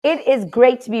It is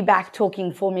great to be back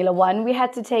talking Formula One. We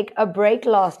had to take a break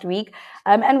last week,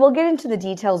 and we'll get into the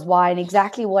details why and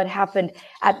exactly what happened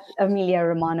at Emilia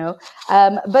Romagna.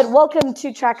 But welcome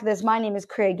to Track This. My name is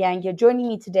Craig Gangia. Joining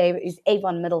me today is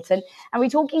Avon Middleton, and we're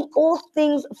talking all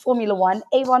things Formula One.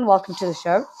 Avon, welcome to the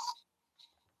show.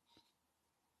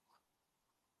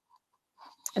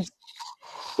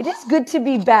 It is good to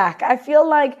be back. I feel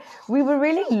like we were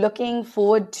really looking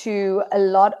forward to a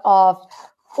lot of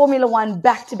Formula One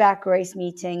back to back race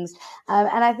meetings.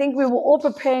 And I think we were all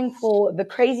preparing for the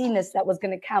craziness that was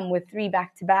going to come with three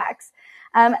back to backs.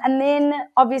 And then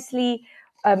obviously,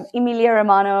 Emilia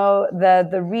Romagna,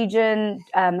 the region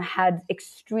had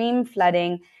extreme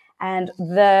flooding, and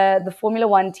the Formula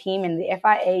One team and the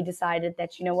FIA decided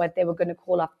that, you know what, they were going to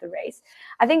call off the race.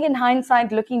 I think in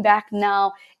hindsight, looking back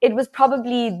now, it was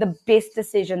probably the best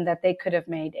decision that they could have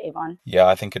made, Avon. Yeah,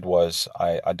 I think it was.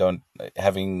 I don't,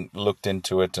 having looked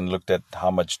into it and looked at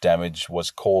how much damage was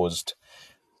caused,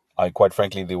 I quite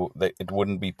frankly, it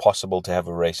wouldn't be possible to have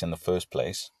a race in the first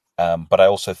place. But I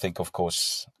also think, of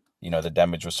course, the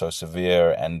damage was so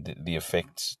severe and the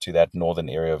effect to that northern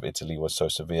area of Italy was so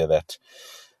severe that,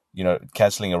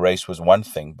 cancelling a race was one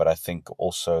thing, but I think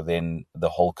also then the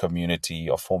whole community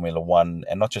of Formula One,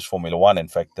 and not just Formula One, in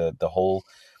fact, the whole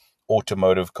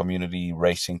automotive community,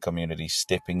 racing community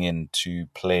stepping in to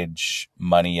pledge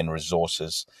money and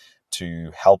resources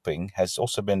to helping has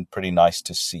also been pretty nice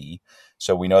to see.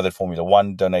 So we know that Formula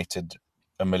One donated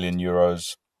 €1 million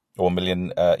or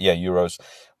euros.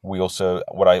 We also,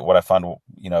 what I found,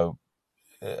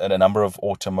 a number of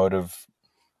automotive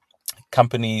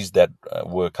companies that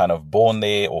were kind of born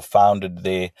there or founded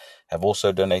there have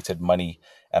also donated money.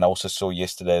 And I also saw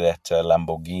yesterday that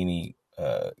Lamborghini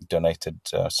donated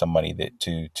some money there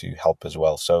to help as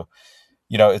well. So,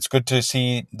 it's good to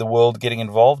see the world getting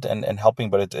involved and helping,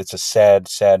 but it's a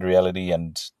sad reality,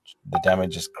 and the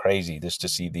damage is crazy. Just to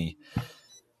see the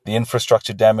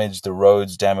infrastructure damaged, the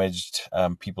roads damaged,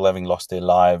 people having lost their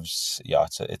lives. Yeah,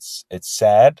 it's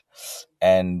sad.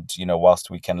 And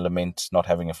whilst we can lament not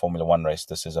having a Formula One race,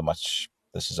 this is a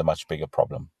much bigger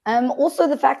problem. Also,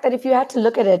 the fact that if you had to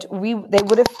look at it, they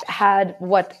would have had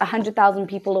 100,000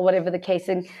 people or whatever the case,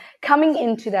 and coming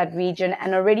into that region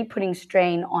and already putting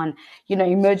strain on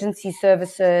emergency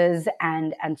services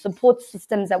and support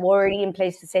systems that were already in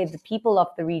place to save the people of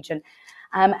the region.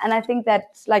 And I think that,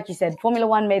 like you said, Formula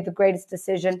One made the greatest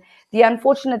decision. The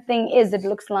unfortunate thing is it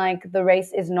looks like the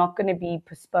race is not going to be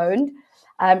postponed.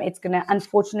 It's going to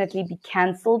unfortunately be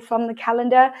cancelled from the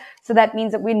calendar. So that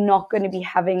means that we're not going to be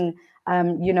having,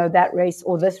 that race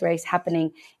or this race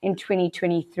happening in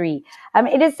 2023.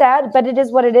 It is sad, but it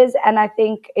is what it is. And I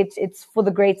think it's for the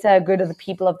greater good of the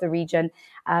people of the region.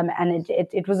 And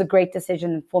it was a great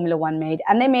decision Formula One made.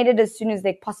 And they made it as soon as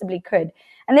they possibly could.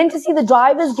 And then to see the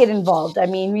drivers get involved. I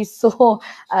mean, we saw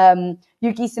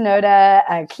Yuki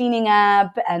Tsunoda cleaning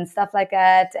up and stuff like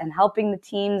that and helping the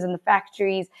teams and the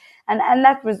factories. And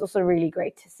that was also really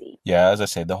great to see. Yeah, as I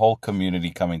said, the whole community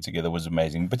coming together was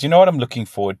amazing. But you know what I'm looking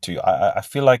forward to? I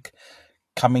feel like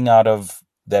coming out of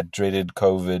that dreaded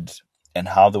COVID and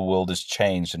how the world has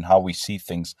changed and how we see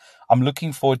things, I'm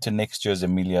looking forward to next year's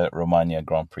Emilia Romagna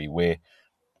Grand Prix, where,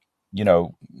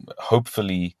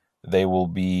 hopefully there will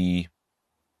be,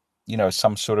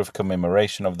 some sort of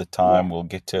commemoration of the time.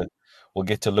 Yeah. We'll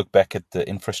get to look back at the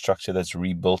infrastructure that's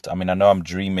rebuilt. I mean, I know I'm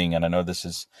dreaming, and I know this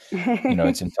is,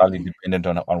 it's entirely dependent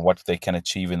on what they can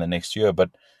achieve in the next year.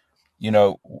 But, you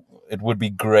know, it would be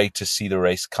great to see the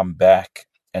race come back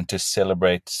and to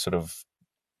celebrate sort of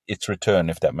its return,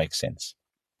 if that makes sense.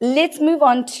 Let's move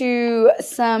on to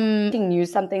some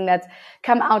news. Something that's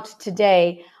come out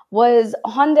today was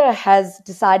Honda has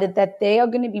decided that they are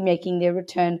going to be making their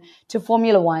return to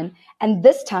Formula One, and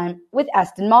this time with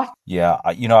Aston Martin. Yeah,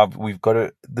 we've got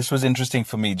to. This was interesting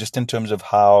for me, just in terms of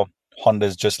how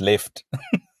Honda's just left.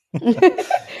 You They're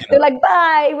know, like,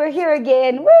 bye, we're here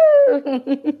again. Woo!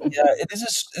 yeah,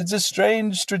 it's a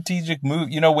strange strategic move.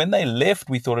 When they left,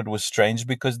 we thought it was strange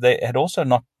because they had also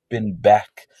not been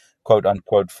back, quote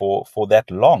unquote, for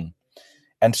that long.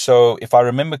 And so, if I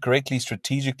remember correctly,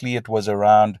 strategically, it was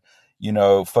around,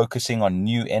 focusing on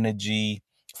new energy,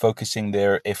 focusing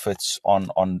their efforts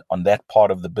on that part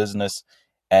of the business,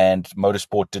 and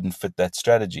motorsport didn't fit that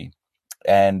strategy.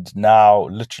 And now,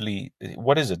 literally,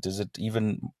 what is it? Is it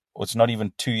even? Well, it's not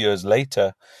even 2 years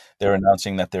later. They're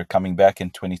announcing that they're coming back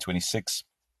in 2026.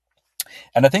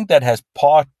 And I think that has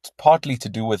partly to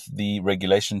do with the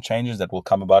regulation changes that will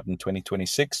come about in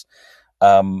 2026.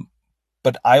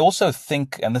 But I also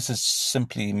think, and this is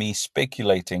simply me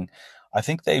speculating, I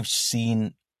think they've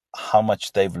seen how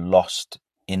much they've lost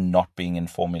in not being in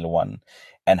Formula One,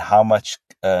 and how much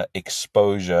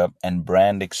exposure and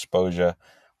brand exposure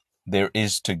there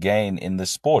is to gain in the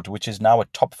sport, which is now a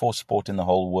top 4 sport in the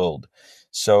whole world.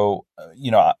 So,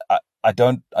 I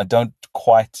don't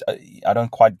quite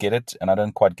get it, and I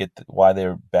don't quite get why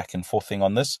they're back and forthing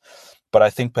on this. But I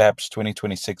think perhaps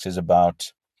 2026 is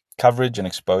about coverage and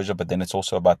exposure, but then it's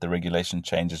also about the regulation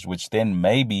changes, which then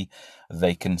maybe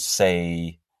they can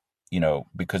say,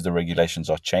 because the regulations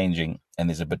are changing and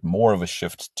there's a bit more of a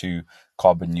shift to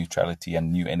carbon neutrality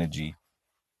and new energy,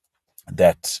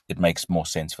 that it makes more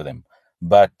sense for them.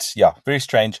 But yeah, very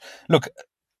strange. Look,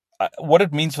 what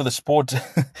it means for the sport,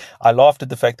 I laughed at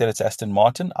the fact that it's Aston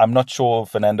Martin. I'm not sure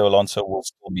Fernando Alonso will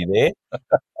still be there.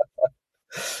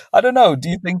 I don't know. Do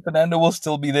you think Fernando will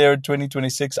still be there in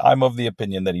 2026? I'm of the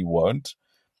opinion that he won't.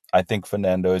 I think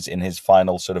Fernando is in his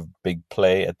final sort of big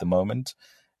play at the moment,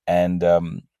 and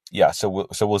yeah, so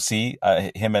we'll see.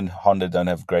 Him and Honda don't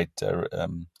have great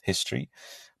history,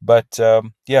 but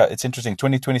yeah, it's interesting.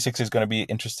 2026 is going to be an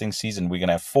interesting season. We're going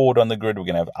to have Ford on the grid, we're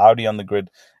going to have Audi on the grid,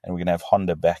 and we're going to have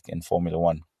Honda back in Formula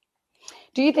One.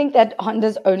 Do you think that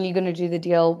Honda's only going to do the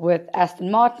deal with Aston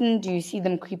Martin? Do you see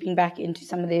them creeping back into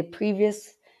some of their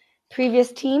previous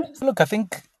teams? Look, I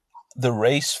think the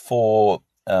race for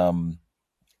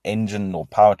engine or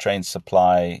powertrain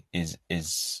supply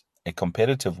is a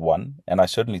competitive one, and I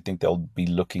certainly think they'll be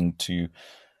looking to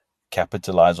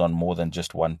capitalize on more than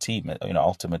just one team.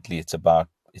 Ultimately, it's about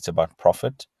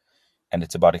profit and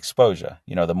it's about exposure.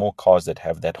 The more cars that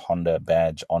have that Honda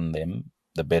badge on them,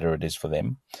 the better it is for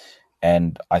them.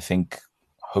 And I think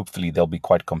hopefully they'll be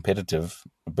quite competitive,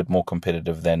 a bit more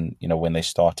competitive than when they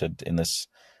started in this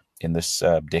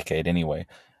decade anyway,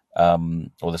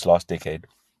 or this last decade.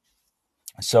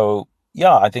 So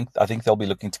yeah, I think they'll be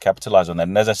looking to capitalize on that.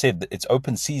 And as I said, it's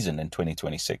open season in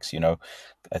 2026.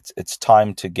 It's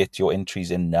time to get your entries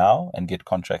in now and get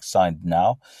contracts signed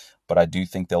now. But I do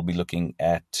think they'll be looking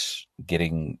at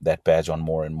getting that badge on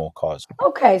more and more cars.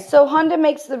 Okay, so Honda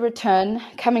makes the return,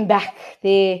 coming back,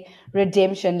 their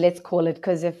redemption, let's call it,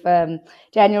 because if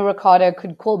Daniel Ricciardo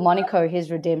could call Monaco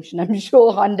his redemption, I'm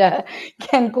sure Honda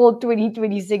can call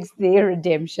 2026 their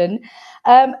redemption.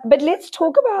 But let's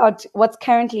talk about what's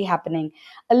currently happening.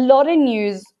 A lot of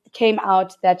news came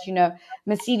out that,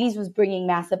 Mercedes was bringing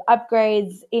massive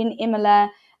upgrades in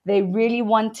Imola. They really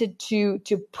wanted to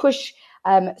push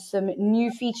some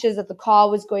new features that the car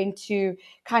was going to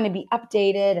kind of be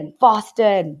updated and faster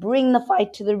and bring the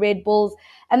fight to the Red Bulls.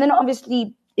 And then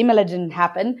obviously Imola didn't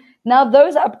happen. Now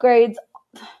those upgrades,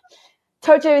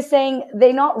 Toto is saying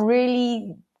they're not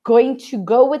really going to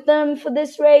go with them for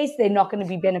this race. They're not going to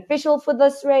be beneficial for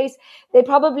this race. They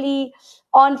probably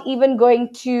aren't even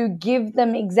going to give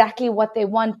them exactly what they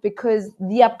want because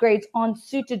the upgrades aren't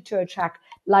suited to a track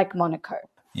like Monaco.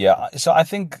 Yeah, so I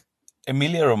think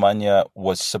Emilia Romagna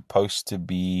was supposed to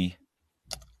be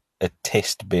a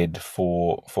test bed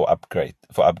for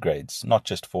upgrades, not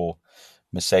just for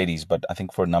Mercedes, but I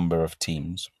think for a number of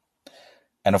teams.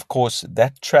 And of course,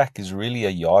 that track is really a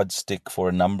yardstick for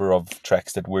a number of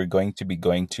tracks that we're going to be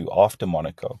going to after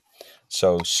Monaco.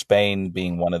 So Spain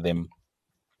being one of them.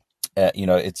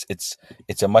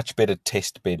 It's a much better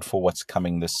test bed for what's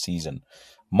coming this season.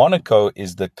 Monaco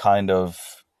is the kind of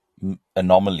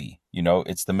anomaly.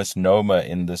 It's the misnomer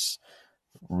in this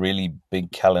really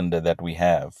big calendar that we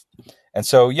have. And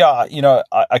so, yeah,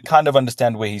 I kind of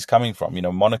understand where he's coming from.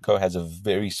 Monaco has a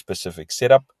very specific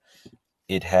setup.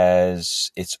 It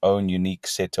has its own unique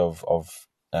set of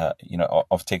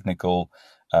technical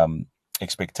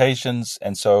expectations.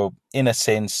 And so, in a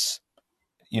sense,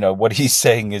 what he's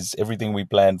saying is everything we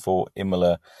planned for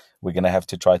Imola, we're going to have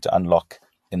to try to unlock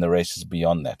in the races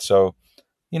beyond that. So,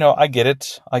 I get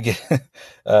it. I get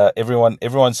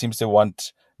everyone seems to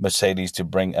want Mercedes to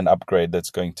bring an upgrade that's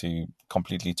going to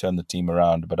completely turn the team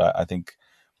around. But I think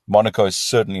Monaco is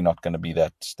certainly not going to be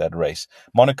that race.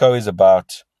 Monaco is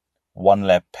about one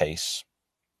lap pace.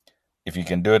 If you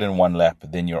can do it in one lap,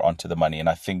 then you're onto the money. And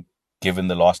I think given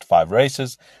the last 5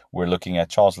 races, we're looking at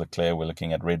Charles Leclerc, we're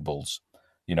looking at Red Bulls,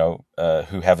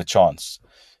 who have a chance.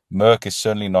 Merck is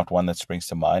certainly not one that springs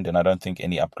to mind, and I don't think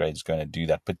any upgrade is going to do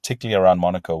that, particularly around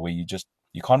Monaco, where you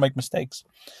can't make mistakes.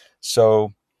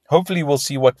 So hopefully we'll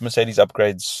see what Mercedes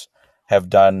upgrades have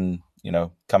done,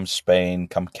 come Spain,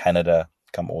 come Canada,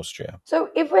 come Austria. So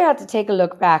if we had to take a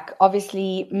look back,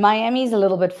 obviously Miami is a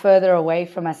little bit further away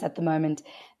from us at the moment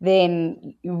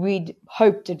than we'd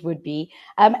hoped it would be.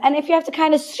 And if you have to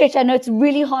kind of stretch, I know it's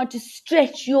really hard to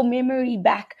stretch your memory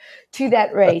back to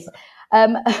that race.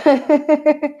 Um,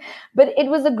 but it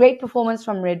was a great performance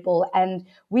from Red Bull, and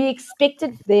we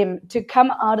expected them to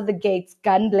come out of the gates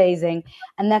gun blazing,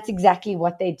 and that's exactly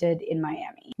what they did in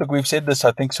Miami. Look, we've said this,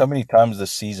 I think, so many times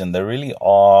this season. They really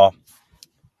are,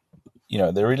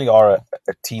 they really are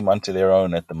a team unto their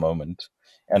own at the moment.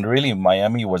 And really,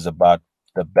 Miami was about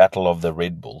the battle of the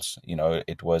Red Bulls.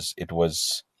 Is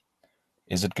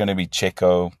it going to be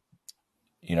Checo,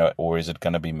 or is it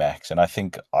going to be Max? And I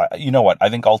think, you know what? I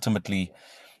think ultimately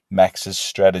Max's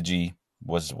strategy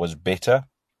was better.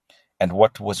 And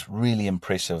what was really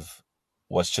impressive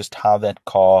was just how that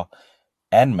car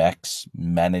and Max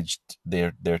managed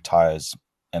their tires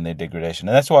and their degradation.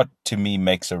 And that's what, to me,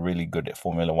 makes a really good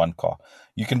Formula One car.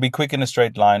 You can be quick in a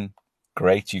straight line,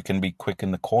 great. You can be quick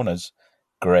in the corners,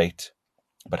 great.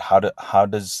 But how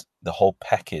does the whole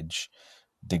package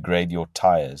degrade your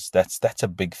tires? That's a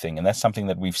big thing, and that's something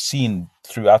that we've seen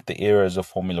throughout the eras of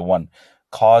Formula One.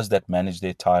 Cars that manage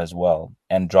their tires well,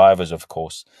 and drivers, of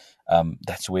course.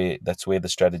 That's where the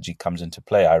strategy comes into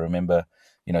play. I remember,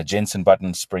 Jensen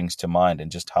Button springs to mind,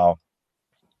 and just how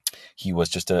he was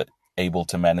just able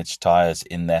to manage tires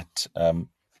in that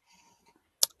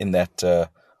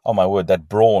oh my word, that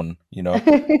brawn, and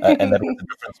that was the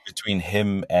difference between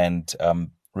him and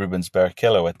Rubens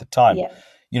Barrichello at the time.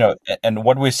 Yeah, And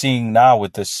what we're seeing now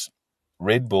with this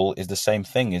Red Bull is the same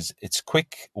thing. Is it's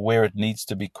quick where it needs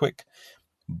to be quick,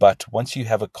 but once you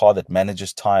have a car that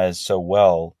manages tires so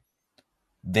well,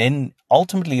 then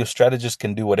ultimately your strategists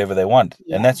can do whatever they want. And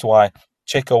yeah. that's why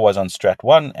Checo was on Strat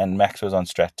 1 and Max was on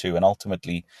Strat 2. And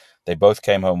ultimately they both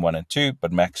came home 1 and 2,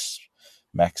 but Max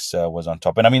was on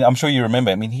top. And I mean, I'm sure you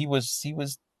remember, I mean, he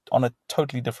was on a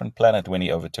totally different planet when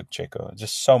he overtook Checo,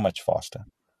 just so much faster.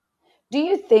 Do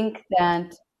you think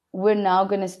that we're now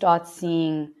going to start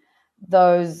seeing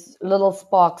those little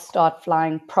sparks start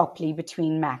flying properly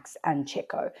between Max and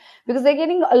Checo? Because they're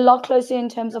getting a lot closer in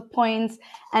terms of points,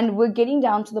 and we're getting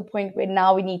down to the point where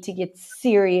now we need to get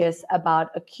serious about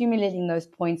accumulating those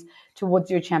points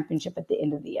towards your championship at the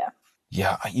end of the year.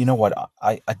 Yeah, you know what?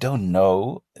 I don't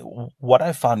know. What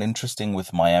I found interesting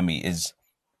with Miami is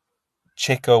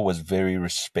Checo was very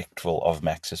respectful of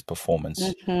Max's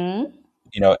performance. Hmm.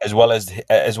 As well as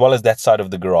that side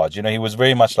of the garage. He was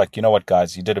very much like, you know what,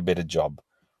 guys, you did a better job.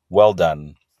 Well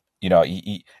done.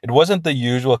 It wasn't the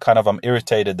usual kind of, I'm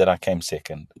irritated that I came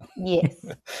second. Yes.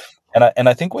 And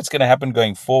I think what's going to happen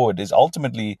going forward is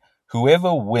ultimately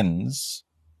whoever wins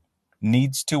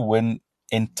needs to win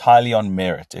entirely on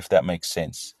merit, if that makes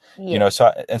sense. Yes.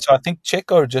 So I think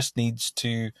Checo just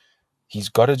he's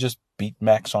got to just beat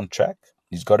Max on track.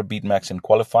 He's got to beat Max in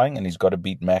qualifying, and he's got to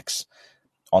beat Max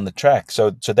on the track. So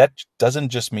that doesn't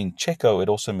just mean Checo, it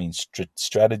also means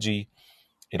strategy.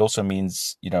 It also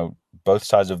means, both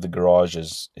sides of the garage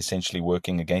is essentially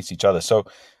working against each other. So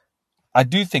I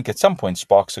do think at some point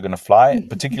sparks are going to fly,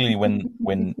 particularly when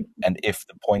and if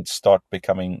the points start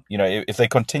becoming, if they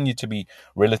continue to be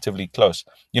relatively close.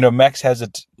 Max has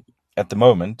it at the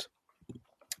moment,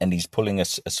 and he's pulling a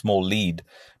small lead.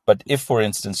 But if, for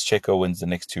instance, Checo wins the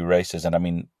next two races, and I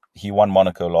mean, he won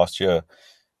Monaco last year,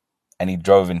 and he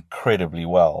drove incredibly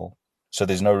well. So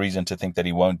there's no reason to think that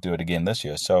he won't do it again this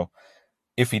year. So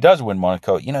if he does win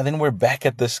Monaco, then we're back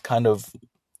at this kind of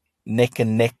neck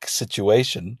and neck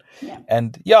situation. Yeah.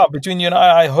 And yeah, between you and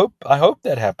I hope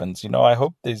that happens. I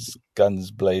hope there's guns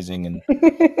blazing and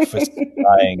fists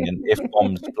flying and F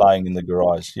bombs flying in the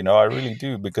garage. I really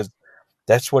do, because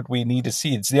that's what we need to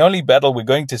see. It's the only battle we're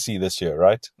going to see this year,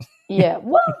 right? Yeah,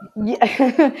 well,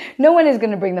 yeah. No one is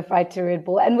going to bring the fight to Red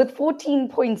Bull, and with 14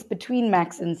 points between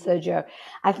Max and Sergio,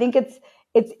 I think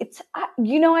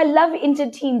I love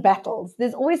inter-team battles.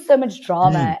 There's always so much Mm.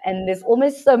 drama, and there's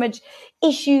almost so much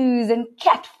issues and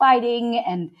cat fighting,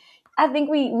 and I think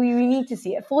we need to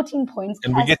see it. 14 points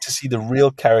And we plus. get to see the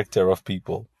real character of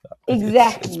people. It's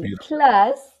Exactly. beautiful.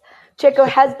 Plus, Checo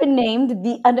has been named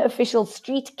the unofficial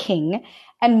street king,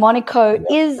 and Monaco Yeah.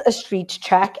 is a street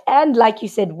track. And like you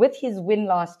said, with his win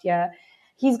last year,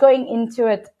 he's going into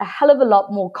it a hell of a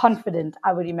lot more confident,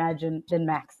 I would imagine, than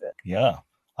Max is. Yeah,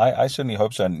 I certainly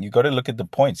hope so. And you got to look at the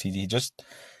points. He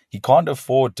can't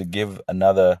afford to give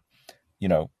another, you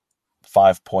know,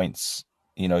 5 points,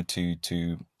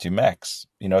 to Max.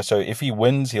 So if he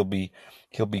wins, he'll be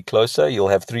closer. He'll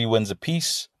have 3 wins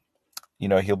apiece.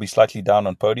 He'll be slightly down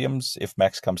on podiums if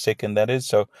Max comes second, that is.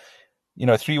 So,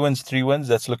 3 wins, 3 wins,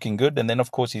 that's looking good. And then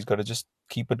of course he's got to just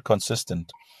keep it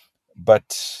consistent.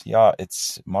 But yeah,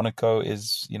 it's Monaco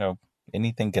is,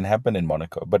 anything can happen in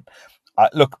Monaco. But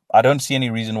look, I don't see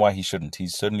any reason why he shouldn't.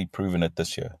 He's certainly proven it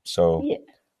this year. So Yeah.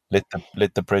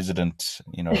 let the president,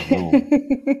 rule.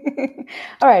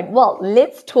 All right. Well,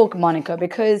 let's talk Monaco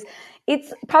because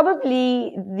it's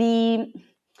probably the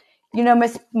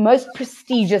most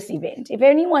prestigious event. If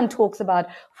anyone talks about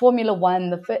Formula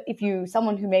One, if you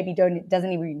someone who maybe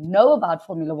doesn't even know about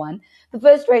Formula One, the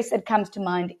first race that comes to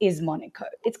mind is Monaco.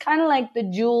 It's kind of like the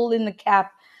jewel in the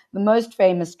cap, the most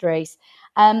famous race,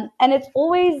 and it's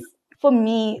always for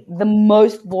me the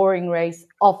most boring race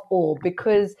of all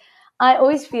because I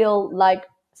always feel like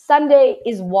Sunday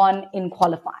is won in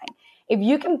qualifying. If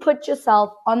you can put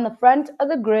yourself on the front of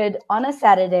the grid on a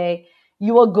Saturday,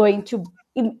 you are going to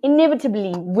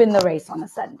inevitably win the race on a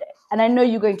Sunday. And I know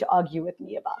you're going to argue with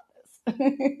me about this.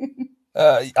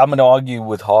 I'm going to argue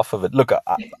with half of it. Look,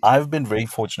 I've been very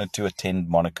fortunate to attend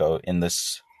Monaco in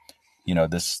this,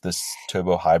 this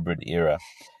turbo hybrid era,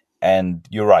 and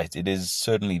you're right. It is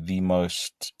certainly the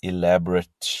most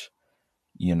elaborate,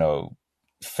 you know,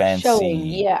 Showing,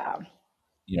 fancy, yeah.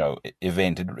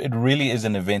 event. It really is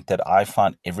an event that I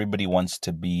find everybody wants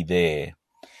to be there,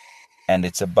 and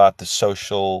it's about the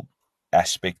social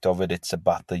aspect of it. It's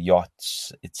about the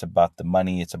yachts. It's about the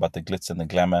money. It's about the glitz and the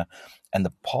glamour, and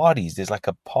the parties. There's like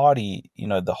a party,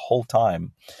 the whole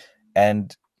time,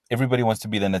 and everybody wants to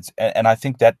be there. And I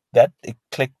think that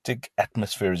eclectic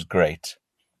atmosphere is great.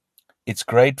 It's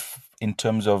great in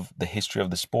terms of the history of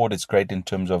the sport. It's great in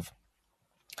terms of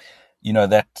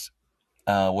that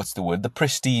what's the word? The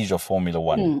prestige of Formula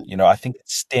One. Mm, I think it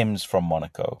stems from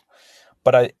Monaco.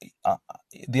 But uh,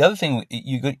 the other thing,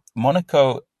 you got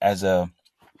Monaco as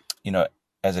you know,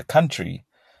 as a country,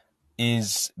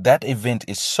 is that event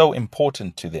is so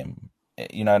important to them.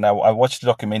 And I watched a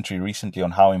documentary recently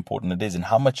on how important it is and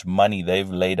how much money they've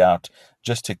laid out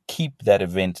just to keep that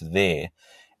event there.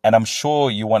 And I'm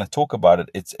sure you want to talk about it.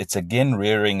 It's again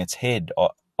rearing its head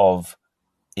of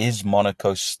is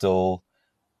Monaco still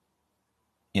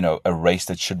a race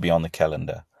that should be on the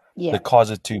calendar. The yeah.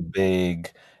 cars are too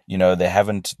big. They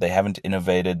haven't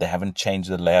innovated. They haven't changed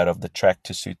the layout of the track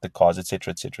to suit the cars,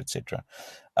 etc., etc., etc.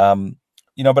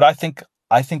 But I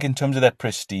think in terms of that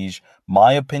prestige,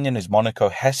 my opinion is Monaco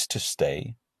has to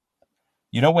stay.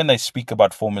 When they speak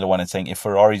about Formula One and saying if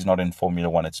Ferrari's not in Formula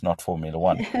One, it's not Formula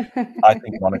One. I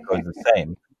think Monaco is the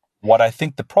same. What I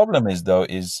think the problem is, though,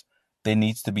 is there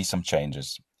needs to be some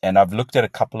changes. And I've looked at a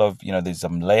couple of, there's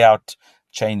some layout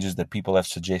changes that people have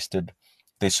suggested.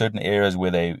 There's certain areas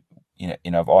where they,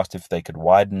 I've asked if they could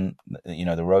widen,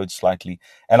 the road slightly.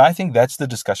 And I think that's the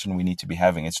discussion we need to be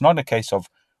having. It's not a case of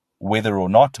whether or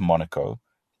not Monaco.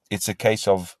 It's a case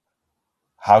of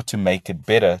how to make it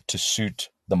better to suit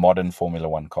the modern Formula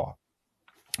One car.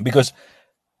 Because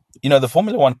the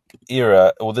Formula One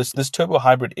era, or this turbo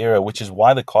hybrid era, which is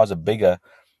why the cars are bigger,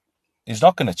 is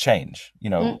not going to change.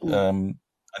 Mm-mm.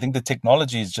 I think the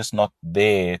technology is just not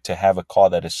there to have a car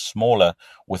that is smaller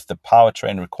with the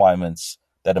powertrain requirements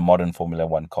that a modern Formula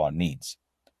One car needs.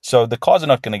 So the cars are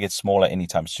not going to get smaller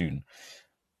anytime soon.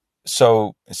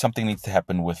 So something needs to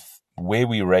happen with where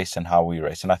we race and how we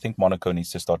race. And I think Monaco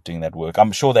needs to start doing that work.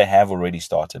 I'm sure they have already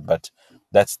started, but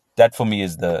that for me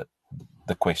is the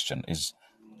question is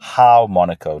how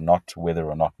Monaco, not whether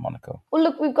or not Monaco. Well,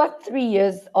 look, we've got 3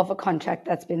 years of a contract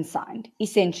that's been signed,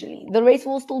 essentially. The race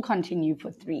will still continue for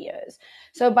 3 years.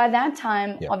 So by that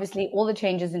time, Yeah. obviously, all the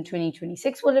changes in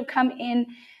 2026 would have come in.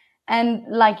 And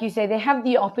like you say, they have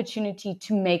the opportunity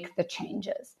to make the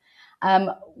changes.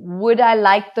 Would I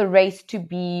like the race to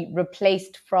be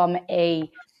replaced from a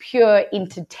pure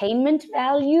entertainment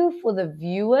value for the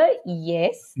viewer?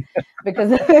 Yes,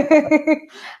 because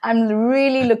I'm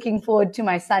really looking forward to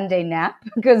my Sunday nap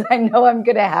because I know I'm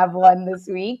going to have one this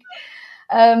week.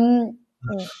 Um,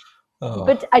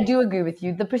 but Oh, I do agree with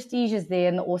you. The prestige is there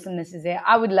and the awesomeness is there.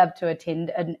 I would love to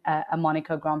attend a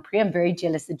Monaco Grand Prix. I'm very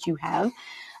jealous that you have.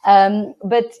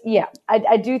 But yeah,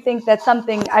 I do think that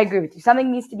something, I agree with you.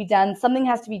 Something needs to be done. Something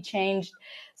has to be changed.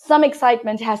 Some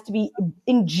excitement has to be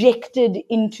injected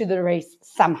into the race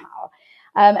somehow.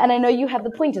 And I know you have the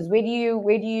pointers. Where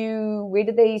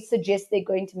do they suggest they're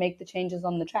going to make the changes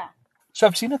on the track? so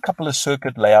I've seen a couple of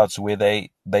circuit layouts where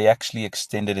they actually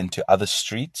extended into other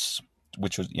streets,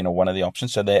 which was one of the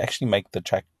options. So they actually make the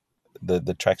track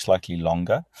slightly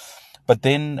longer. But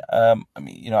then I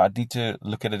mean I'd need to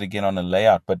look at it again on a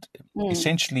layout. But Mm,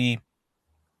 essentially,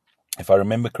 if I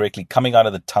remember correctly, coming out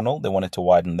of the tunnel, they wanted to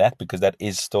widen that because that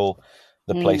is still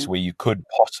the place mm, where you could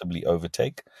possibly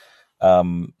overtake.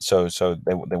 So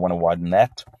they want to widen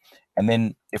that. And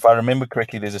then, if I remember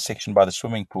correctly, there's a section by the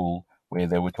swimming pool where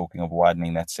they were talking of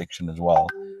widening that section as well.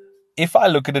 If I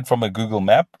look at it from a Google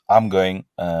map, I'm going,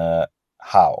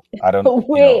 how? I don't,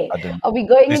 Where I don't. are we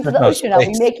going There's into just the no ocean? Are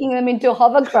we space. making them into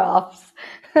hovercrafts?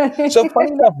 So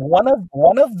funny enough,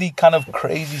 one of the kind of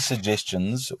crazy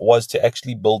suggestions was to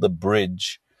actually build a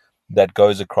bridge that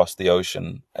goes across the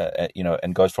ocean,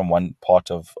 and goes from one part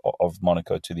of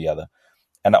Monaco to the other.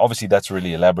 And obviously that's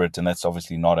really elaborate, and that's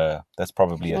obviously not that's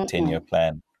probably a 10-year Mm-mm.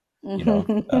 plan, you know.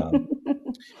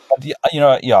 But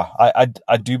yeah, yeah,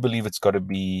 I do believe it's got to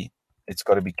be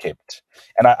kept.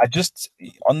 And I just,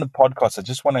 on the podcast, I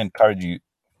just want to encourage you.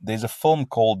 There's a film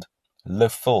called Le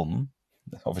Film.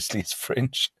 Obviously, it's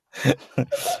French,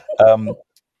 um,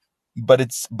 but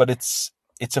it's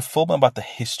a film about the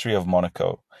history of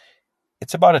Monaco.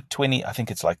 It's about a 20, I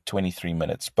think it's like 23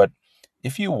 minutes. But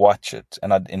if you watch it,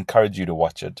 and I'd encourage you to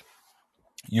watch it,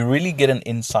 you really get an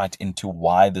insight into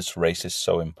why this race is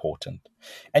so important.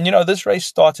 And this race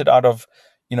started out of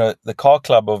the car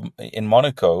club in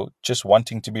Monaco just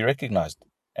wanting to be recognized.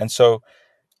 And so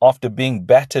after being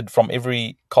battered from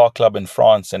every car club in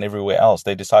France and everywhere else,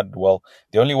 they decided, well,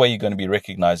 the only way you're going to be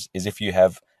recognized is if you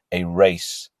have a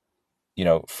race,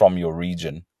 from your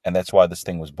region. And that's why this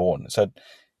thing was born. So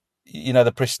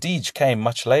the prestige came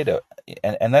much later,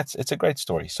 and it's a great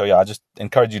story. So yeah, I just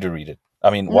encourage you to read it. I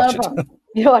mean, No watch it. problem.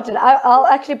 You watch it. I'll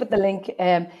actually put the link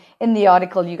in the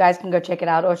article. You guys can go check it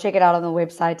out, or check it out on the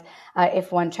website,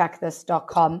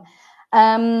 f1trackthis.com.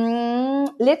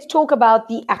 Let's talk about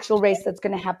the actual race that's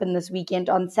going to happen this weekend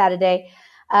on Saturday.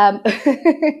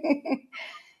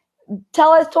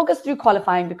 Talk us through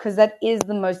qualifying, because that is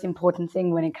the most important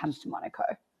thing when it comes to Monaco.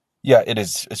 Yeah, it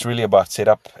is. It's really about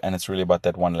setup, and it's really about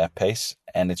that one lap pace,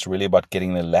 and it's really about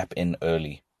getting the lap in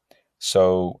early.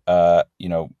 So,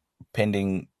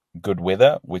 pending good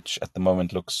weather, which at the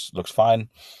moment looks fine,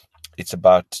 it's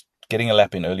about getting a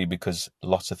lap in early, because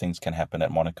lots of things can happen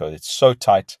at Monaco. It's so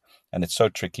tight and it's so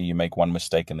tricky. You make one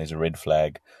mistake and there's a red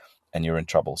flag, and you're in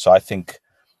trouble. So I think,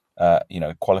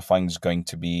 qualifying is going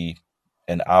to be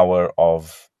an hour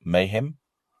of mayhem.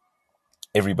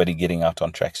 Everybody getting out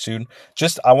on track soon.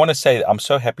 Just, I want to say, I'm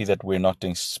so happy that we're not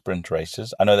doing sprint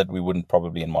races. I know that we wouldn't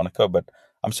probably in Monaco, but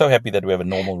I'm so happy that we have a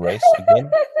normal race again.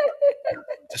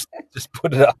 Just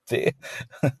put it up there.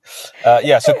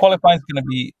 Yeah, so qualifying is going to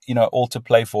be, all to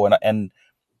play for, and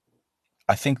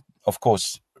I think, of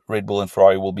course, Red Bull and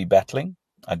Ferrari will be battling.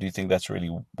 I do think that's really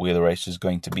where the race is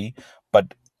going to be.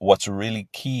 But what's really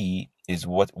key is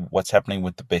what's happening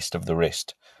with the best of the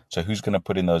rest. So who's going to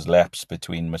put in those laps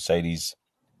between Mercedes,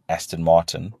 Aston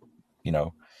Martin,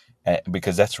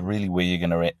 because that's really where you're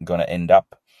going to end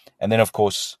up. And then, of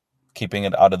course, keeping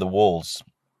it out of the walls.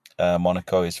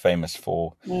 Monaco is famous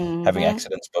for having Mm-hmm.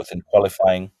 accidents both in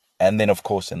qualifying and then, of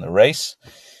course, in the race.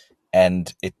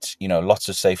 And lots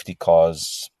of safety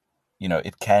cars.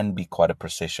 It can be quite a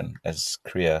procession, as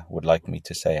Kriya would like me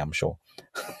to say, I'm sure.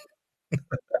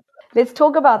 Let's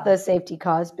talk about those safety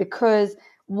cars, because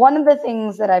one of the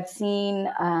things that I've seen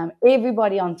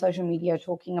everybody on social media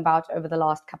talking about over the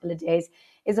last couple of days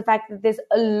is the fact that there's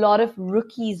a lot of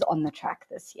rookies on the track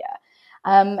this year.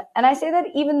 And I say that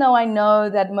even though I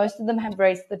know that most of them have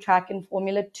raced the track in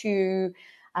Formula 2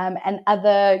 and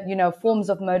other, forms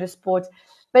of motorsport,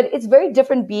 but it's very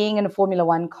different being in a Formula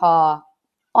 1 car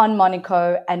on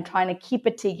Monaco and trying to keep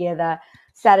it together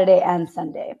Saturday and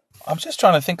Sunday. I'm just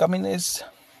trying to think. I mean, there's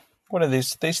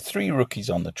 3 rookies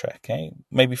on the track, eh?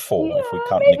 Maybe 4 if we Yeah,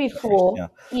 count Nick maybe de Vries.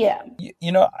 Yeah. 4.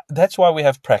 Yeah. That's why we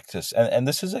have practice, and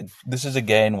this is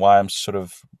again why I'm sort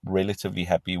of relatively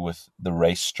happy with the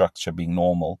race structure being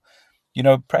normal.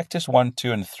 Practice 1,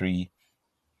 2, and 3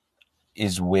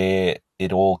 is where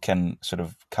it all can sort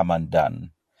of come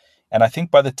undone. And I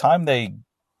think by the time they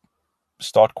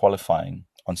start qualifying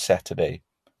on Saturday,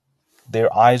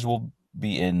 their eyes will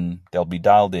be in, they'll be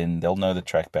dialed in, they'll know the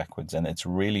track backwards. And it's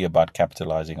really about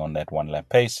capitalizing on that one lap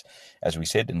pace, as we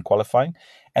said, in qualifying.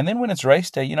 And then when it's race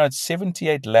day, it's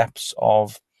 78 laps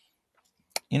of,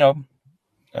 uh,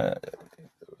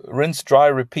 rinse, dry,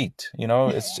 repeat.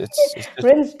 It's just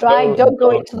Rinse, dry, go and don't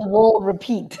go go. into the wall,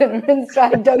 repeat. Rinse,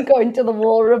 dry, don't go into the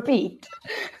wall, repeat.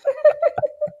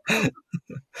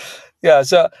 Yeah,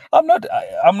 so I'm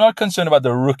not concerned about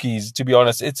the rookies, to be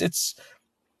honest. It's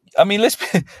I mean,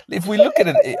 if we look at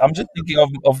it, I'm just thinking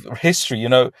of history.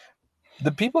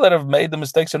 The people that have made the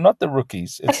mistakes are not the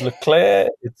rookies. It's Leclerc,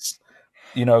 it's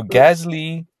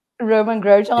Gasly, Roman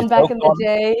Grosjean it's back in the Ocon.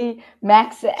 day,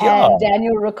 Max Yeah, and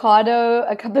Daniel Ricciardo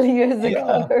a couple of years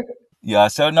yeah, ago. yeah.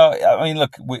 So no, I mean,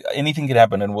 look, anything can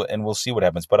happen, and we'll see what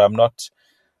happens. But I'm not.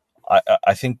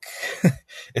 I think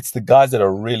it's the guys that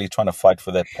are really trying to fight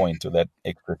for that point or that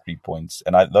extra 3 points,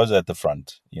 and those are at the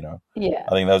front. Yeah.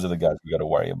 I think those are the guys we got to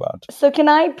worry about. So can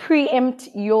I preempt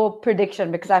your prediction,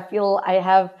 because I feel I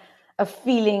have a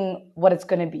feeling what it's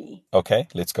going to be? Okay,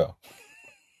 let's go.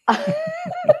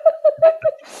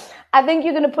 I think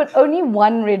you're going to put only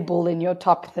one Red Bull in your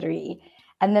top 3.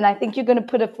 And then I think you're going to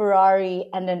put a Ferrari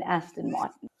and an Aston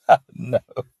Martin. No, no.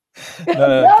 Okay,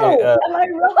 No, am I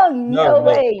wrong? no, No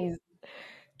no. ways.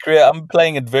 Korea, I'm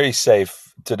playing it very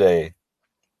safe today.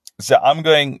 So I'm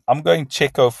going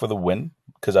Checo for the win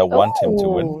because I want him to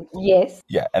win. Oh, yes.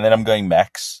 Yeah, and then I'm going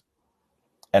Max,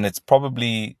 and it's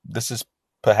probably this is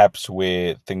perhaps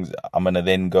where things I'm gonna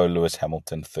then go Lewis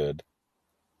Hamilton third.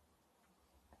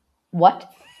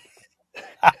 What?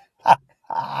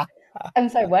 I'm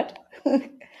sorry, what?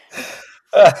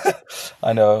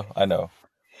 I know.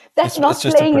 That's It's not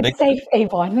just a playing it prediction. safe,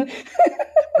 Avon.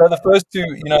 No,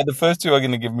 the first two are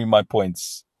going to give me my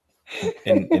points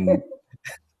in.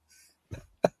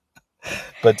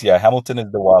 But yeah, Hamilton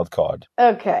is the wild card.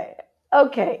 Okay.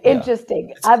 Okay. Yeah,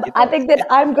 Interesting. I think that it's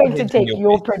I'm about going to hedging take your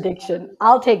your bets. prediction.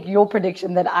 I'll take your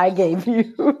prediction that I gave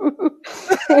you.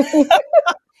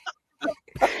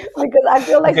 Because I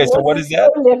feel like Okay, so yours what is is so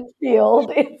that? left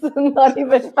field. It's not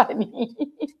even funny.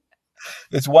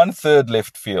 It's one third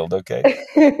left field. Okay,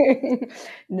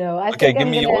 No, I okay, think give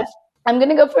me yours. I'm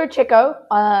gonna go for a Chico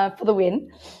for the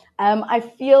win. I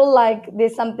feel like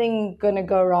there's something gonna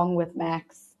go wrong with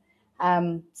Max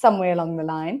somewhere along the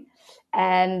line,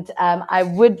 and I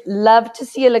would love to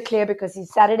see a Leclerc because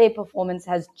his Saturday performance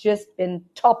has just been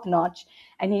top notch,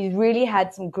 and he's really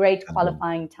had some great Mhm.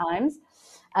 qualifying times.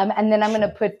 And then I'm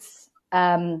gonna Sure. put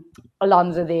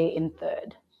Alonso there in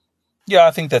third. Yeah,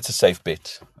 I think that's a safe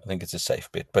bet. I think it's a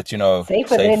safe bet. But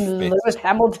Safer safe than bets. Lewis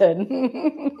Hamilton.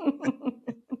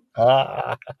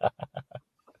 Ah,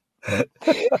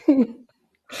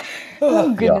 Oh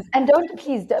yeah. goodness! And don't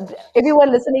please,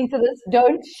 everyone listening to this,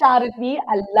 don't shout at me.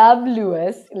 I love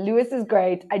Lewis. Lewis is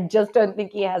great. I just don't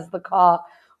think he has the car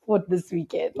for this Oh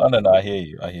weekend. no, I hear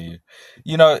you. I hear you.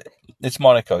 You know, it's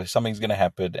Monaco. Something's going to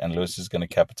happen, and Lewis is going to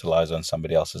capitalize on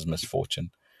somebody else's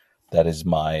misfortune. That's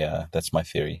my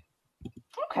theory.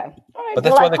 Okay, all right. But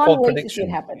Well, that's I why they're can't called wait to see it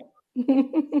predictions. happen.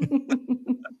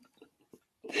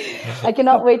 I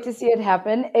cannot wait to see it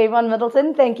happen. Avon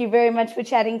Middleton, thank you very much for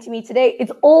chatting to me today.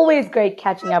 It's always great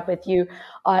catching up with you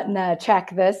on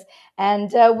Track This,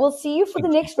 and we'll see you for the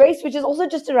next race, which is also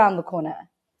just around the corner.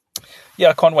 Yeah,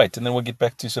 I can't wait. And then we'll get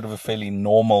back to sort of a fairly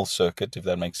normal circuit, if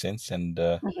that makes sense. And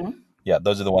Mhm. yeah,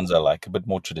 those are the ones I like, a bit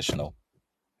more traditional.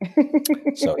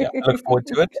 So yeah, I look forward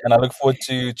to it. And I look forward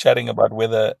to chatting about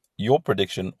whether your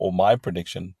prediction or my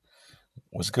prediction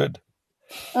was good.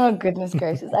 Oh, goodness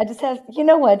gracious. I just have, you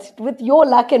know what? With your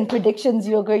luck and predictions,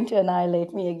 you're going to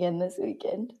annihilate me again this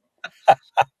weekend.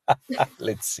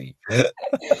 Let's see.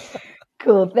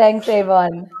 Cool. Thanks,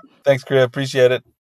 Avon. Thanks, Kriya. Appreciate it.